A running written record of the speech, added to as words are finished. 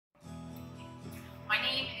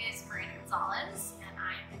Gonzalez, and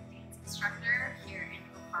I'm a dance instructor here in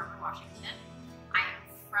Oak Harbor, Washington. I am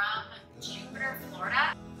from Jupiter,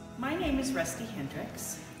 Florida. My name is Rusty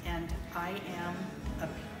Hendricks, and I am a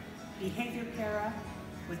behavior para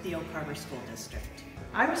with the Oak Harbor School District.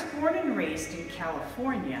 I was born and raised in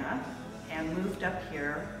California and moved up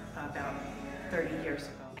here about 30 years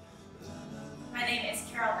ago. My name is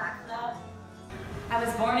Carol Nakla. I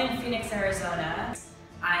was born in Phoenix, Arizona.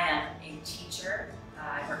 I am a teacher.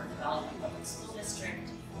 I work in the Valley Public School District.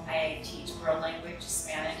 I teach world language,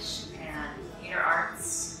 Spanish, and theater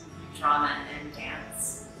arts, drama and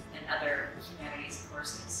dance, and other humanities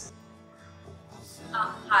courses.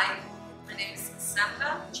 Hi, my name is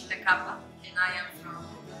Sandra Chilacapa, and I am from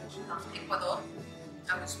Ecuador.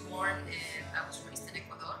 I was born and I was raised in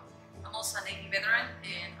Ecuador. I'm also a Navy veteran,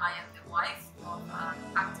 and I am the wife of an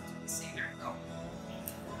active singer.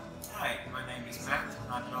 Hi, my name is Matt,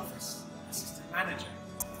 and I'm an office assistant manager.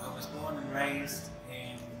 I was born and raised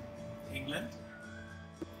in England.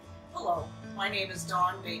 Hello, my name is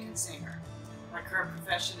Dawn Bacon-Singer. My current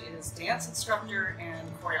profession is dance instructor and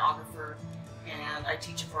choreographer, and I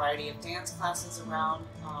teach a variety of dance classes around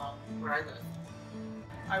where I live.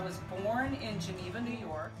 I was born in Geneva, New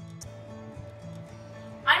York.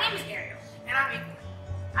 My name is Ariel, and I'm Iker.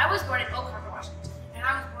 I was born in Oak Harbor, Washington, and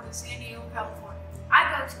I was born in San Diego, California. I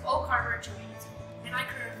go to Oak Harbor Intermediate School, and I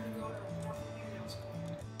currently go to Norfolk Middle School.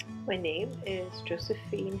 My name is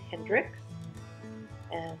Josephine Hendricks,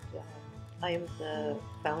 and I am the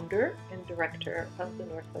founder and director of the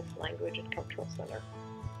Northwest Language and Cultural Center.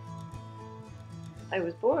 I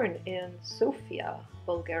was born in Sofia,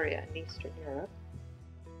 Bulgaria, in Eastern Europe.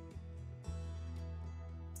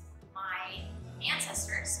 My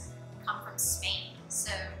ancestors come from Spain,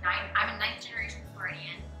 so I'm a 9th generation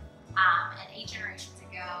Floridian, and 8 generations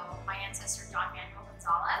ago, my ancestor Don Manuel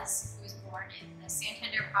Gonzalez, who was born in the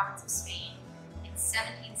Santander province of Spain in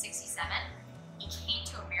 1767, he came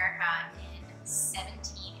to America in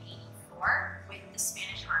 1784 with the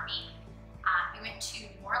Spanish Army. He went to New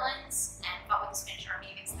Orleans and fought with the Spanish Army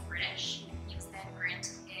against the British. He was then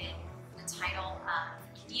granted the title of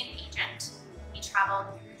Indian Agent. He traveled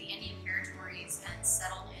through the Indian territories and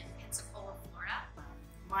settled in Pensacola, Florida.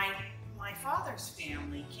 My father's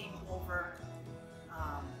family came over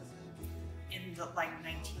in the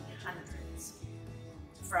 1900s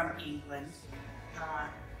from England.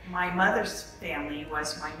 My mother's family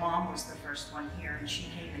my mom was the first one here, and she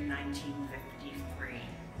came in 1953.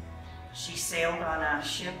 She sailed on a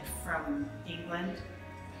ship from England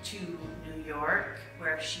to New York,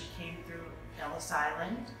 where she came through Ellis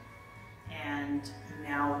Island, and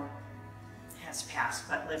now has passed,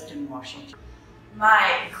 but lived in Washington.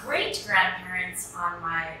 My great-grandparents on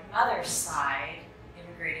my mother's side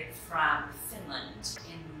immigrated from Finland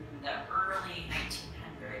in the early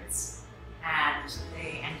 1900s, and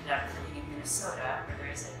they ended up living in Minnesota, where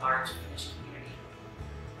there is a large Finnish community.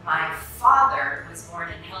 My father was born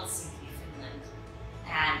in Helsinki, Finland,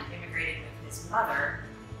 and immigrated with his mother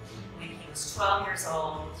when he was 12 years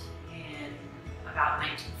old in about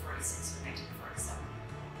 1946 or 1947.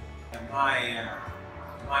 My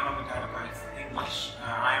mum and dad are both English.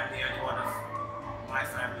 I am the only one of my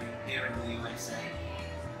family here in the USA.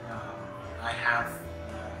 I have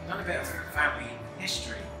done a bit of family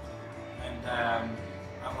history, and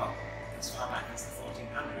well, as far back as the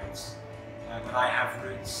 1400s. But I have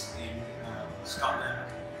roots in Scotland,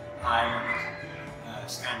 Ireland,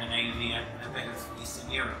 Scandinavia, and a bit of Eastern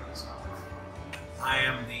Europe as well. I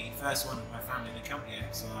am the first one of my family to come here,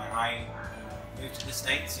 so I moved to the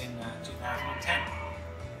States in 2010.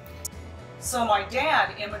 So my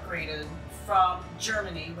dad immigrated from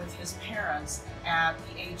Germany with his parents at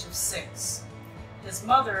the age of 6. His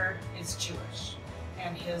mother is Jewish,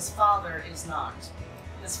 and his father is not.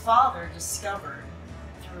 His father discovered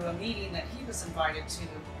through a meeting that he was invited to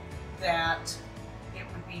that it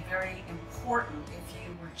would be very important if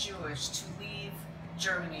you were Jewish to leave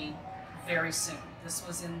Germany very soon. This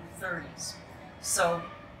was in the 30s. So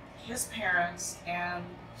his parents and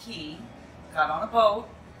he got on a boat,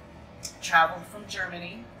 traveled from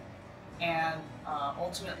Germany, and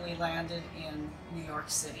ultimately landed in New York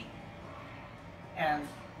City. And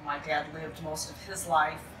my dad lived most of his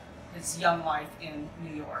life, his young life, in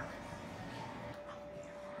New York.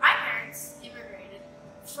 My parents immigrated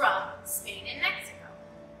from Spain and Mexico.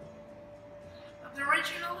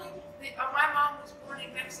 Originally, my mom was born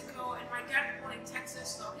in Mexico and my dad was born in Texas,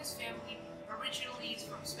 so his family originally is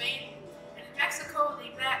from Spain. And in Mexico, they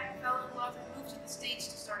met, fell in love, and moved to the States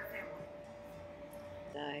to start a family.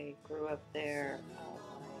 I grew up there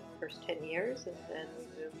my first 10 years, and then we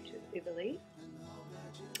moved to Italy.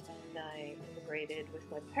 And I immigrated with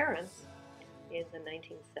my parents in the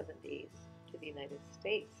 1970s to the United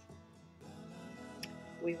States.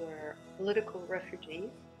 We were political refugees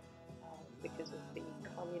because of the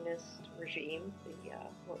communist regime,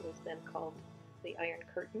 what was then called the Iron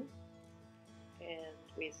Curtain, and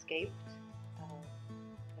we escaped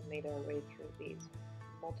and made our way through these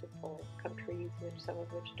multiple countries, some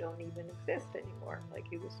of which don't even exist anymore, like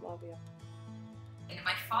Yugoslavia. And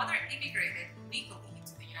my father immigrated legally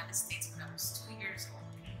to the United States when I was 2 years old.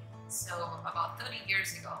 So about 30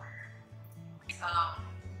 years ago.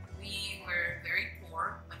 We were very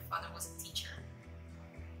poor. My father was a teacher.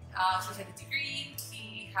 He had a degree,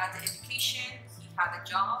 he had the education, he had a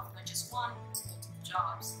job, not just one, multiple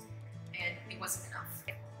jobs, and it wasn't enough.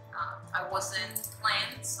 I wasn't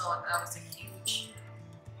planned, so that was a huge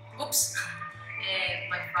oops. And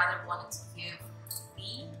my father wanted to give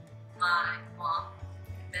me, my mom,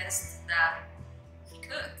 the best that he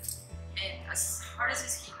could. And as hard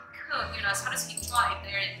as he could, as hard as he tried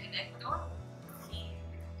there in Ecuador,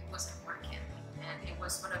 it wasn't working. And it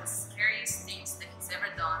was one of the scariest things that he's ever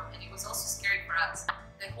done. And it was also scary for us.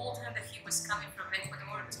 The whole time that he was coming from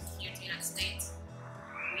Ecuador to here to the United States,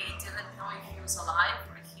 we didn't know if he was alive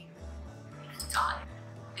or if he died.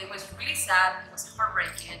 It was really sad, it was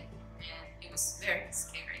heartbreaking, and it was very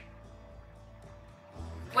scary.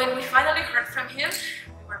 When we finally heard from him,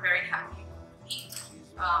 we were very happy. He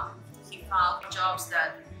found jobs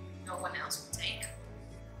that no one else would take.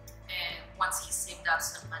 And once he saved up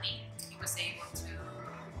some money, he was able to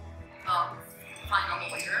find a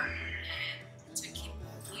lawyer, and it took him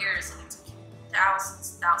years, and it took him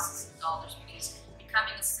thousands of dollars, because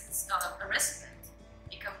becoming a resident,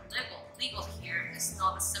 becoming legal here is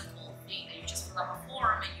not a simple thing that you just fill out a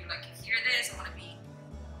form and you here it is, I want to be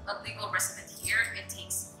a legal resident here. It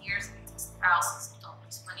takes years and it takes thousands of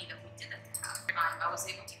dollars, money that we didn't have. I was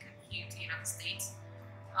able to come here to the United States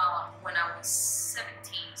when I was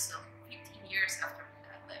 17, so 15 years after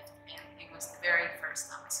I left, and it was the very first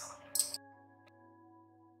time I saw him.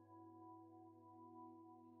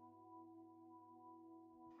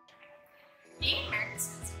 Being American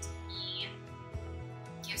citizen to me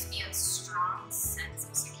gives me a strong sense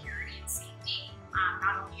of security and safety,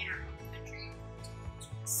 not only in our own country, which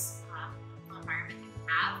is the environment that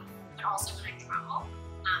we have, but also when I travel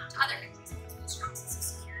to other countries. It gives me a strong sense of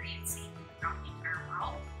security and safety throughout the entire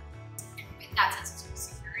world. And with that sense of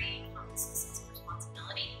security comes a sense of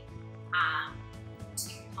responsibility to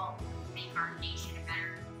help make our nation a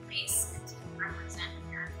better place and to represent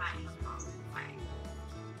America in a positive way.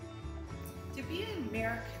 To be an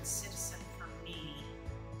American citizen for me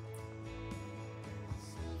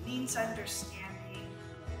means understanding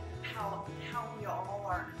how we all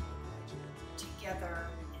are together,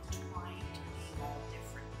 entwined, being all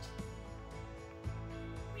different.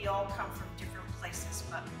 We all come from different places,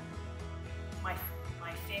 but my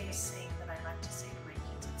famous saying that I like to say to my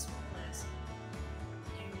kids at school is,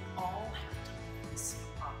 you all have to live in the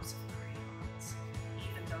same box of crayons,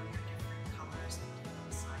 even though you're different colors and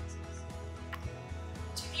different sizes.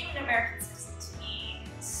 To be an American citizen to me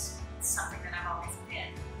is something that I've always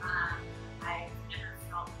been. I've never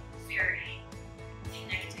felt very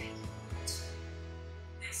connected to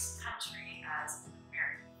this country as an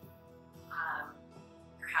American.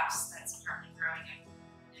 Perhaps that's partly growing up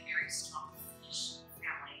in a very strong Finnish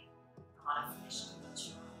family, a lot of Finnish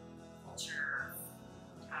culture.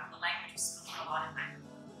 The language was spoken a lot in my home,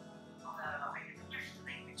 although I didn't learn the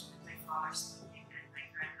language with my father speaking and my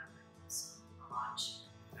grandmother spoke a lot.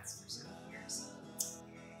 That's for several years.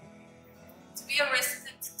 To be a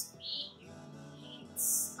resident to me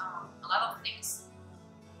means a lot of things.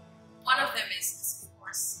 One of them is, of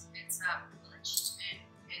course, it's a privilege and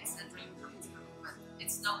it's a dream come true, but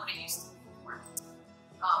it's not what it used to be before.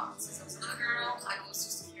 Since I was a little girl, I always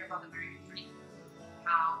used to hear about the American dream,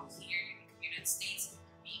 how here in the United States you can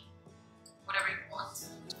be whatever you want.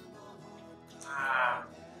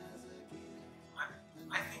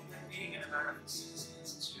 I think that being an American citizen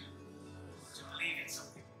is to believe in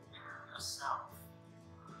something within yourself.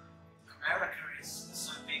 America is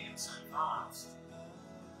so big and so vast.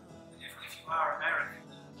 If you are American,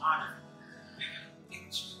 you're part of a bigger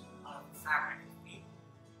picture, part of the fabric of people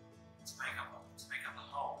to make up a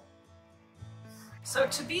whole. So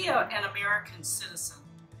to be an American citizen,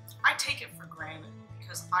 I take it for granted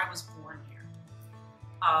because I was born here.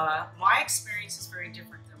 My experience is very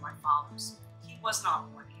different than my father's. He was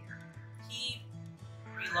not born here. He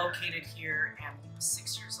relocated here and he was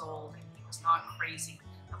 6 years old, and he was not crazy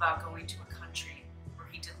about going to a country where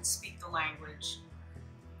he didn't speak the language.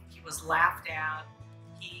 He was laughed at.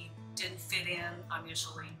 He didn't fit in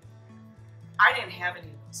initially. I didn't have any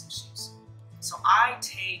of those issues. So I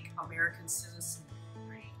take American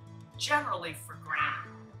citizenry generally for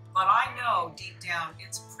granted, but I know deep down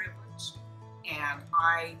it's a privilege, and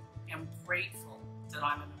I am grateful that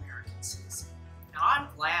I'm an American citizen. And I'm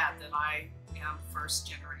glad that I am first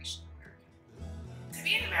generation American. To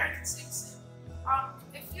be an American citizen,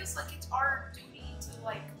 it feels like it's our duty to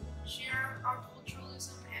like share our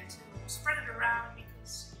culturalism and to spread it around,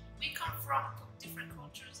 because we come from different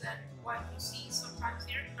cultures than what you see sometimes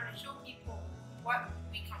here, and to show people what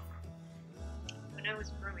we come from. When I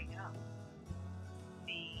was growing up,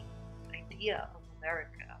 the idea of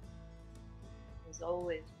America was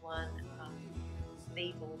always one of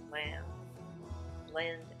naval land,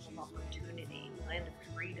 land of opportunity, land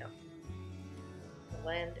of freedom, the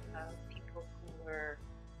land of people who were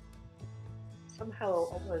somehow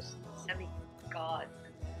almost semi-gods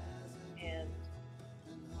and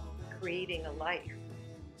creating a life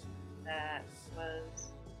that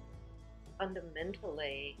was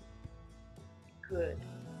fundamentally good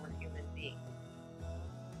for human beings.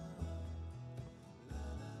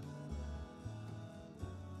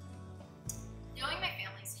 Knowing my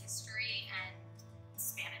family's history and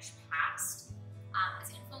Spanish past has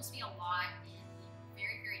influenced me a lot in being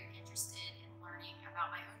very interested in learning about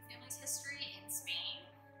my own family's history in Spain,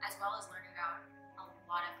 as well as learning about a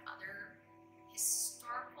lot of other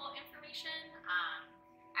historical information. I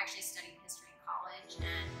actually studied history in college,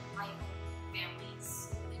 and my family's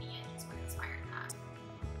lineage is what inspired that.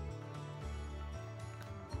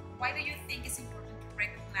 Why do you think it's important to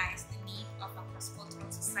recognize the need of a cross-cultural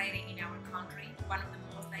society in our country, one of the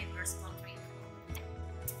most diverse countries?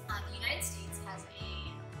 The United States has a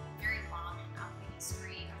very long and ugly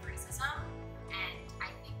history of racism, and I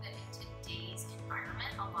think that in today's environment,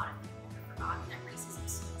 a lot of people have forgotten that racism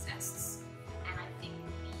still exists. And I think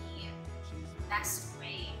the best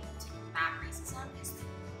way to combat racism is through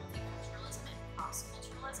multiculturalism and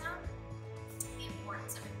cross-culturalism. The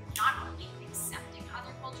importance of not only accepting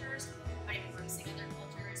other cultures, but embracing other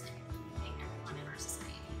cultures and including everyone in our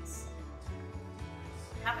societies.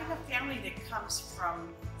 Having a family that comes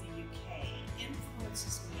from the UK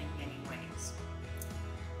influences me in many ways.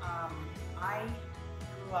 I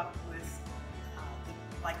grew up with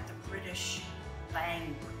the British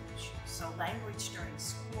language. So language during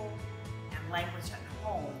school and language at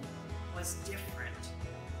home was different.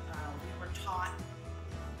 We were taught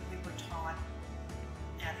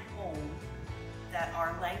at home that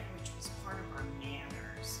our language was part of our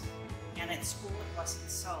manners, and at school it wasn't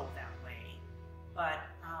so that way. But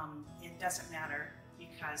it doesn't matter,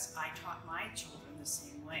 because I taught my children the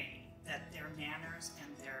same way, that their manners and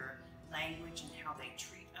their language and how they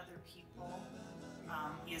treat other people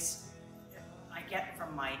I get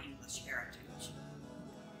from my English heritage.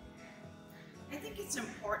 I think it's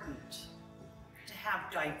important to have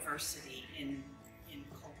diversity in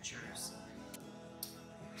cultures.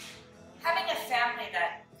 Having a family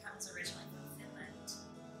that comes originally from Finland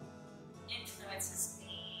influences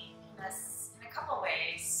me in a couple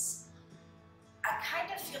ways. I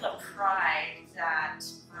kind of feel a pride that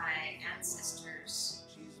my ancestors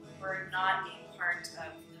were not a part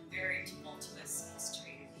of the very tumultuous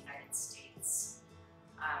history of the United States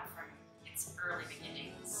from its early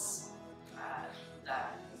beginnings, the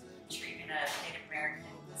treatment of Native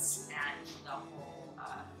Americans and the whole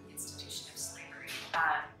institution of slavery.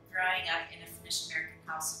 Growing up in a Finnish American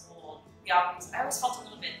household, I always felt a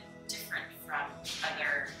little bit different from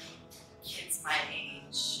other kids my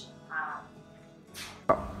age.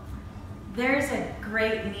 There's a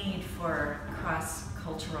great need for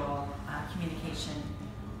cross-cultural communication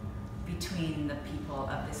between the people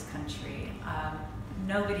of this country.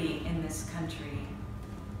 Nobody in this country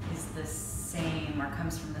is the same or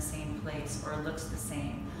comes from the same place or looks the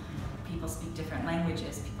same. People speak different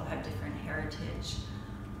languages, people have different heritage.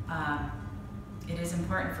 It is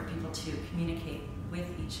important for people to communicate with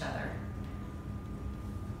each other.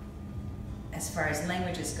 As far as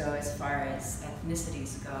languages go, as far as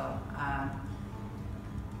ethnicities go,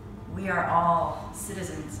 we are all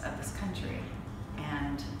citizens of this country,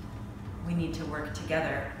 and we need to work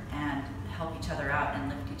together and help each other out and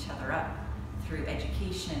lift each other up through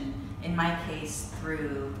education. In my case,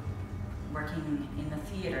 through working in the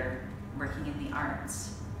theater, working in the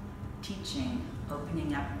arts, teaching,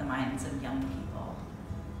 opening up the minds of young people.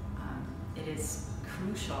 It is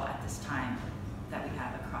crucial at this time that we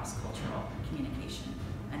have a cross-cultural communication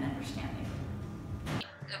and understanding.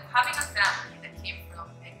 Having a family that came from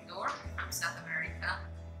Ecuador, from South America,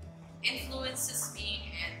 influences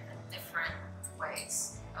me in different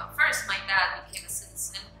ways. First, my dad became a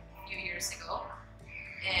citizen a few years ago,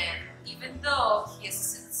 and even though he is a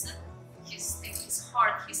citizen, in his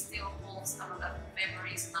heart he still holds a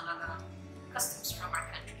from our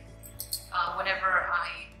country. Whenever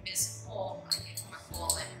I miss home, I give him a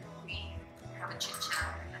call and we have a chit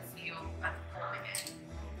chat and I feel at home again.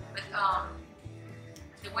 But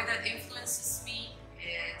the way that influences me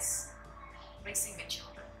is raising my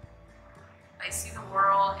children. I see the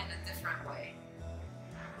world in a different way.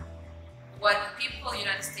 What people in the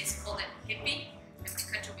United States call it hippie, in my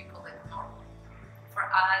country we call it normal. For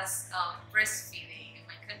us, breastfeeding in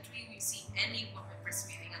my country, we see any woman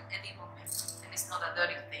breastfeeding and any woman, and it's not a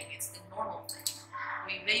dirty thing, it's the normal thing.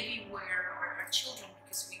 We baby wear our children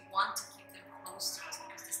because we want to keep them close to us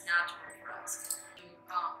because it's natural for us.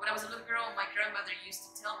 When I was a little girl, my grandmother used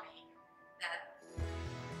to tell me that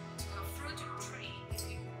to a fruit tree,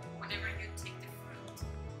 whenever you take the fruit,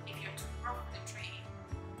 if you're too rough with the tree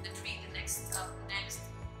the next time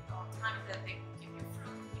that they give you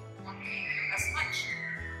fruit, it won't give you as much.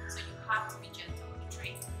 So you have to be gentle with the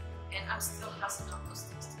tree. And I'm still passing on those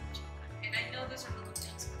things to my children. And I know those are little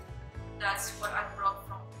things, but that's what I brought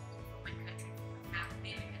from my country, from my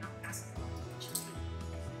family, and I'm passing it on to my children.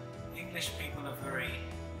 English people are very,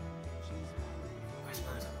 I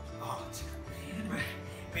suppose, odd.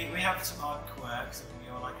 we have some odd quirks, and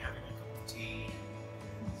we all like having a cup of tea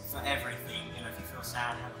for everything. You know, if you feel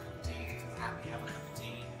sad, have a cup of tea. If you feel happy, have a cup of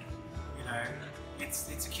tea. You know,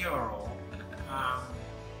 it's a cure-all.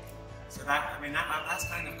 So that, I mean, that's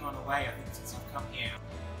kind of gone away, I think, since I've come here.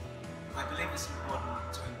 I believe it's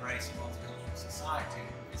important to embrace a multicultural society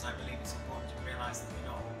because I believe it's important to realise that we're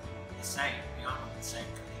not all the same. We aren't all the same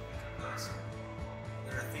person.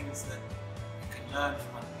 There are things that you can learn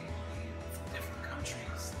from other people from different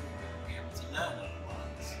countries that we wouldn't be able to learn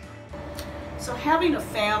otherwise. So having a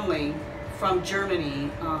family from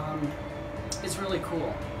Germany is really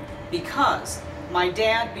cool because my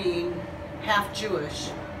dad, being half Jewish,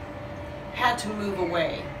 had to move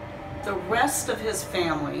away. The rest of his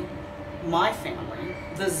family, my family,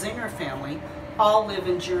 the Zinger family, all live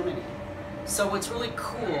in Germany. So what's really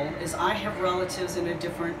cool is I have relatives in a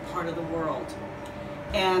different part of the world.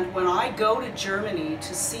 And when I go to Germany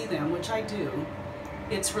to see them, which I do,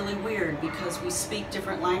 it's really weird because we speak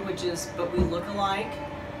different languages, but we look alike,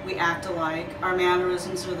 we act alike, our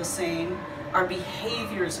mannerisms are the same, our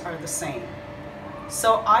behaviors are the same.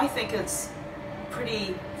 So I think it's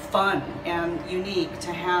pretty fun and unique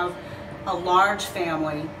to have a large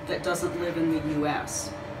family that doesn't live in the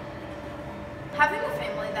US. Having a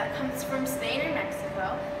family that comes from Spain or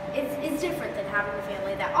Mexico is different than having a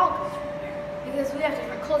family that all comes from here. Because we have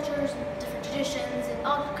different cultures and different traditions and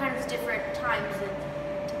all kinds of different times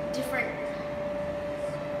and different...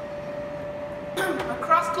 A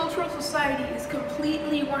cross-cultural society is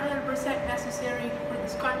completely 100% necessary for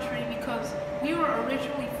this country because we were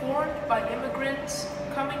originally formed by immigrants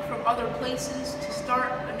coming from other places to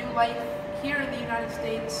start a new life here in the United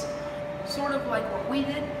States, sort of like what we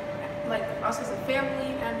did, like us as a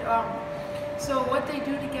family. And so what they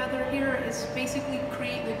do together here is basically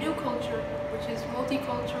create the new culture, which is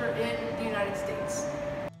multicultural in the United States.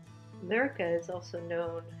 America is also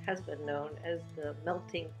known, has been known as the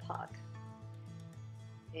melting pot,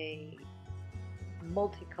 a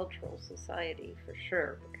multicultural society for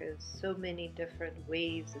sure, because so many different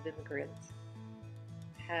waves of immigrants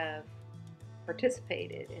have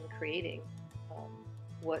participated in creating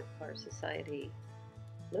what our society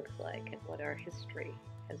looks like and what our history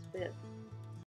has been.